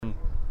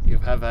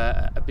have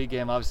a big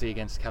game obviously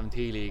against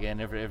Cavantilli again.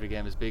 Every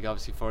game is big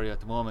obviously for you at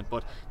the moment,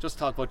 but just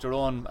talk about your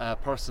own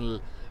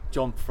personal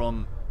jump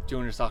from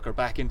junior soccer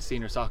back into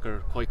senior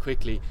soccer quite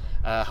quickly.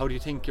 How do you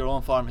think your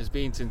own form has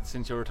been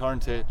since your return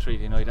to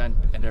Treaty United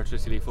and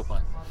Electricity League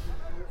football?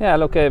 Yeah,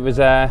 look, it was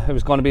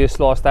going to be a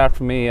slow start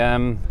for me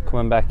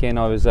coming back in.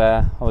 I was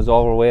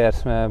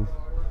overweight,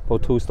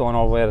 about 2 stone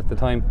overweight at the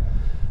time.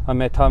 I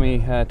met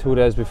Tommy 2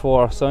 days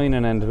before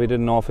signing, and we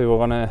didn't know if we were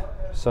going to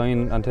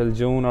sign until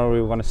June or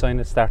we were going to sign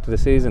at the start of the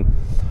season.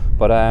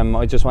 But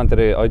I just wanted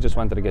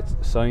to get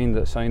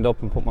signed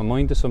up and put my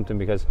mind to something,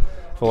 because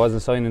if I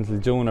wasn't signing until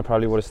June, I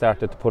probably would have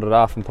started to put it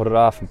off.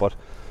 But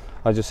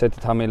I just said to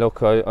Tommy,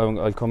 look,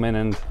 I'll come in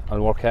and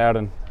I'll work hard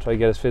and try to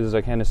get as fit as I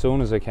can as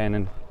soon as I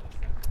can.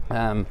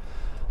 And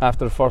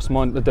after the first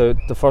month,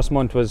 the first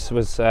month was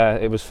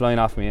it was flying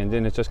off me, and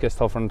then it just gets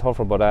tougher and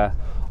tougher. But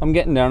I'm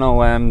getting there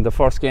now. The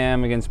first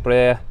game against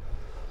Bray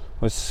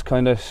was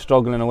kind of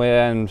struggling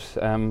away, and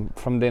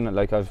from then,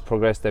 like, I've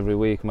progressed every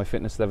week. My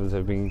fitness levels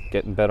have been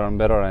getting better and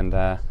better, and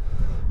I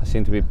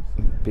seem to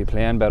be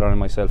playing better in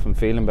myself and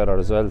feeling better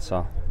as well.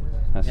 So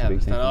that's the big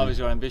thing. Was that always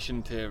your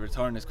ambition to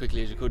return as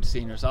quickly as you could to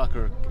senior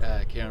soccer,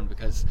 Kieran?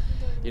 Because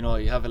you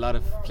have a lot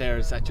of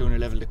players at junior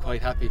level that are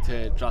quite happy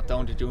to drop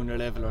down to junior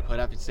level or quite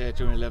happy to stay at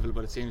junior level,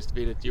 but it seems to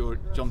be that you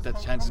jumped at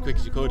the chance as quick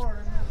as you could.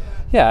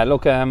 Yeah,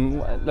 look,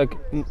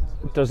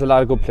 there's a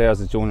lot of good players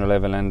at junior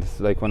level, and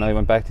like when I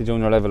went back to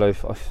junior level,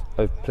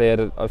 I've played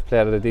at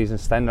a decent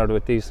standard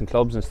with decent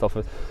clubs and stuff.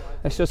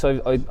 It's just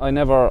I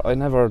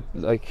never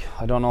like,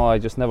 I don't know, I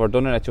just never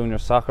done it at junior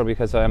soccer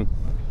because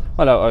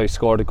I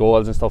scored the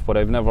goals and stuff, but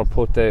I've never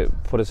put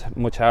as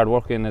much hard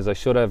work in as I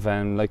should have,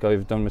 and like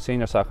I've done with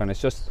senior soccer, and it's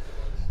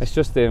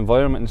just the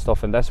environment and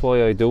stuff, and that's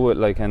why I do it.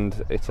 Like,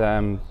 and it's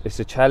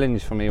a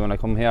challenge for me when I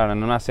come here, and I'm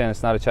not saying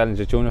it's not a challenge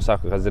at junior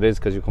soccer, because it is,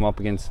 because you come up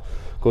against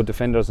good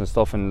defenders and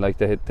stuff, and like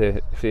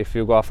if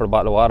you go off for a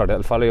bottle of water,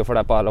 they'll follow you for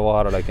that bottle of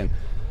water. Like, and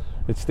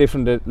it's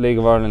different the League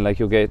of Ireland. Like,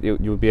 you'll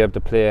be able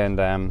to play,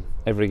 and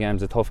every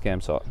game's a tough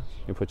game, so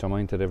you put your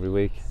mind to it every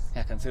week.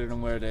 Yeah,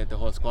 considering where the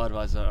whole squad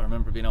was, I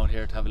remember being out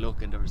here to have a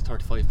look, and there was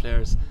 35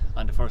 players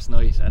on the first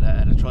night at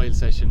a trial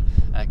session.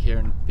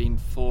 Kieran, being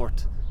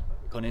fourth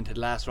going into the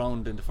last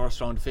round in the first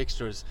round of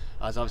fixtures,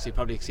 has obviously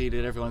probably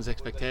exceeded everyone's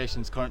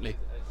expectations currently.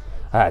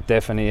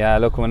 Definitely, yeah.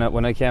 Look,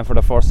 when I came for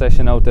the first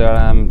session out there,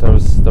 there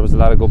was a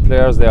lot of good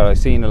players there. I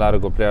seen a lot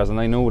of good players, and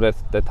I knew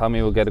that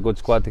Tommy would get a good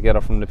squad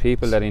together from the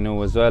people that he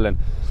knew as well. And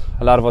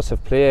a lot of us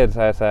have played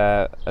at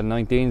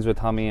 19s with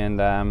Tommy, and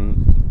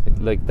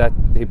like that,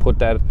 he put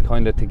that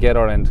kind of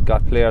together and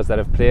got players that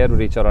have played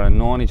with each other and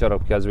known each other,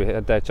 because we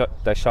had that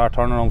short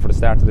turnaround for the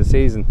start of the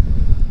season.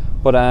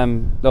 But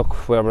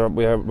look, where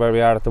we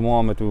are at the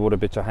moment, we would have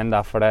bit your hand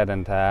off for that,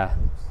 and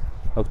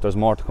look, there's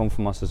more to come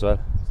from us as well.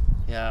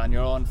 Yeah, on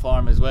your own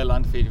form as well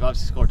on the field, you've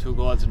obviously scored 2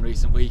 goals in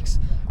recent weeks.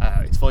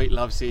 It's vital,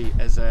 obviously,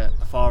 as a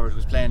forward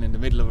who's playing in the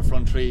middle of a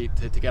front three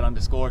to get on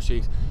the score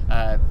sheet.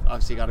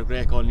 Obviously got a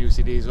great goal in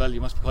UCD as well.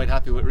 You must be quite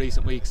happy with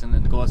recent weeks and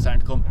the goals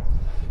starting to come.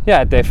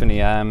 Yeah, definitely.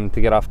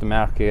 To get off the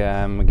mark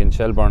against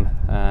Shelbourne,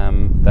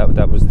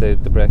 that was the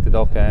break the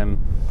duck. And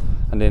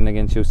then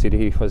against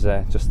UCD was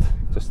I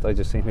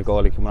just seen the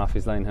goalie coming off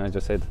his line, and I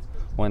just said,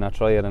 why not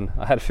try it? And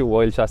I had a few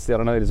wild shots the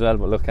other night as well,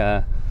 but look,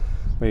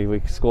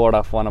 we scored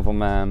off one of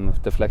them,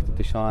 deflected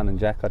to Sean, and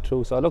Jack got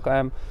through. So look,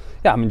 I'm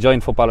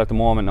enjoying football at the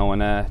moment now,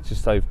 and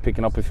I'm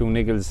picking up a few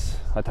niggles.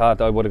 I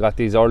thought I would have got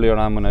these earlier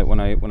on when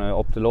I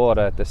upped the load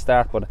at the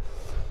start, but it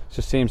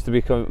just seems to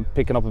be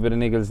picking up a bit of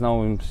niggles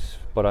now.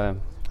 But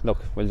look,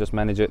 we'll just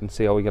manage it and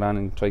see how we get on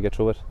and try to get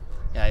through it.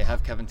 Yeah, you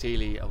have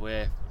Cavantilli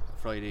away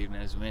Friday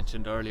evening, as we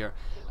mentioned earlier.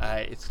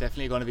 It's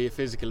definitely going to be a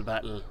physical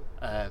battle,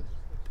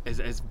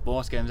 as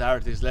most games are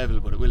at this level,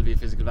 but it will be a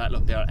physical battle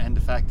up there. And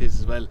the fact is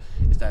as well,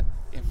 is that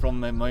from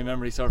my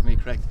memory serves me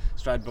correct,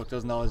 Stradbrook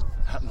doesn't always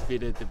happen to be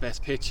the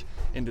best pitch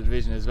in the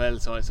division as well,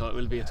 so it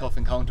will be a tough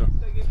encounter.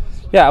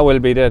 Yeah, it will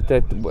be.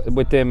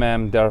 With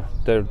them,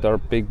 they're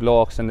big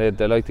blokes, and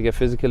they like to get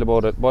physical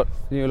about it. But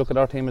you look at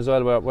our team as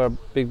well, we're a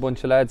big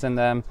bunch of lads,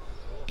 and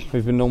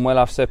we've been doing well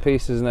off set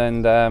pieces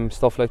and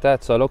stuff like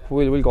that. So look,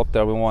 we'll go up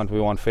there. We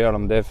won't fear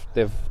them.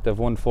 They've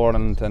won 4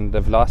 and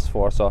they've lost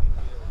 4. So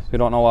you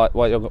don't know what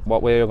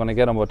way you're going to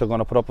get them, but they're going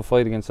to put up a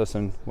fight against us,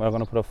 and we're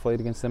going to put up a fight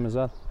against them as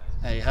well.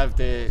 You have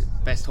the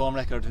best home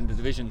record in the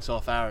division so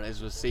far,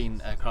 as was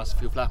seen across a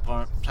few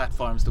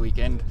platforms the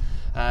weekend.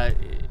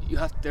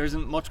 There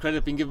isn't much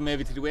credit being given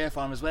maybe to the away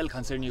form as well,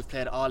 considering you've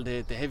played all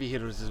the heavy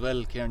hitters as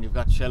well, Kieran. You've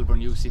got Shelbourne,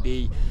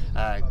 UCD,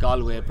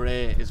 Galway,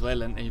 Bray as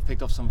well, and you've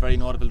picked up some very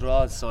notable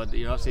draws, so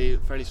you're obviously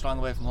fairly strong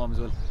away from home as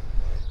well.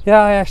 Yeah,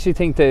 I actually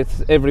think that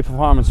every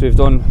performance we've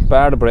done,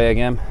 bar the Bray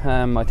game,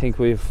 I think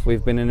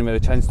we've been in with a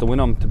chance to win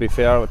them, to be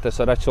fair.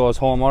 So that shows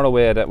home or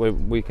away that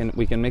we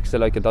can mix it.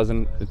 Like, it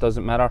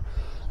doesn't matter.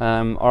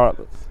 Our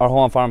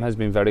home form has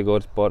been very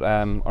good, but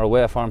our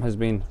away form has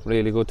been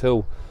really good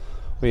too.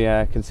 We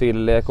conceded a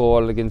late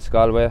goal against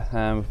Galway.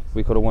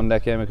 We could have won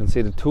that game. We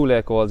conceded 2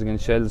 late goals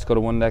against Shells, could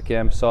have won that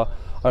game. So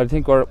I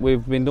think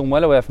we've been doing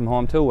well away from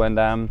home too,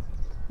 and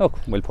look,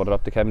 we'll put it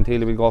up to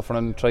Cabinteely, we'll go for it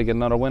and try to get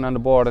another win on the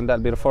board, and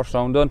that'll be the first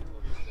round done,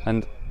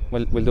 and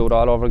we'll do it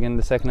all over again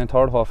the second and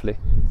third, hopefully.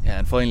 Yeah,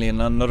 and finally, on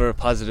another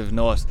positive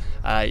note,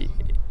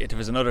 there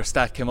was another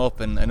stat came up,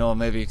 and I know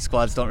maybe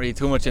squads don't read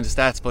too much into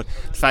stats, but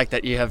the fact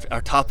that you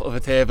are top of a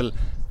table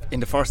in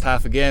the first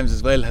half of games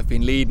as well, have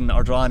been leading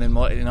or drawn in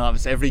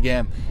almost every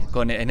game,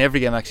 going into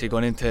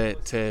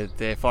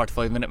the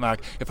 45-minute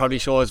mark. It probably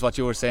shows what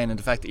you were saying, and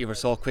the fact that you were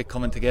so quick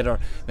coming together.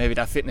 Maybe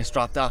that fitness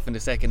dropped off in the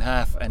second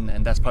half, and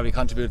that's probably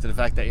contributed to the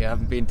fact that you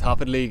haven't been top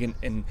of the league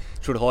in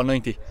through the whole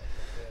 90.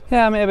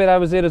 Yeah, maybe that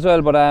was it as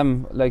well, but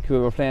like we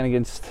were playing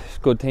against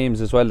good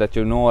teams as well, that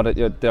you know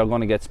that they're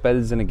going to get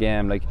spells in a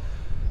game, like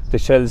the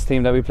Shells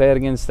team that we played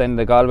against, then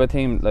the Galway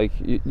team, like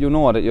you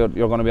know that you're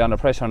going to be under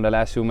pressure in the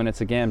last few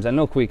minutes of games. And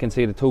look, we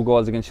conceded 2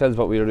 goals against Shells,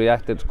 but we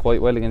reacted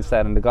quite well against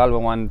that, and the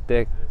Galway one,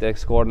 they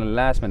scored in the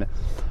last minute.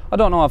 I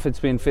don't know if it's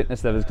been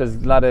fitness levels, because a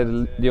lot of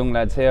the young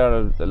lads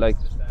here, like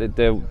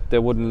they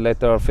wouldn't let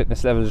their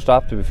fitness levels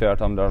drop, to be fair to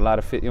them. There are a lot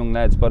of fit young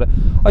lads, but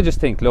I just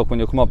think, look, when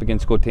you come up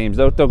against good teams,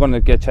 they're going to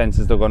get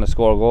chances, they're going to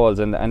score goals,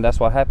 and that's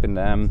what happened.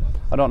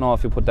 I don't know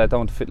if you put that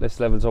down to fitness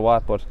levels or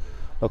what, but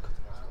look,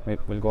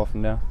 we'll go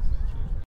from there.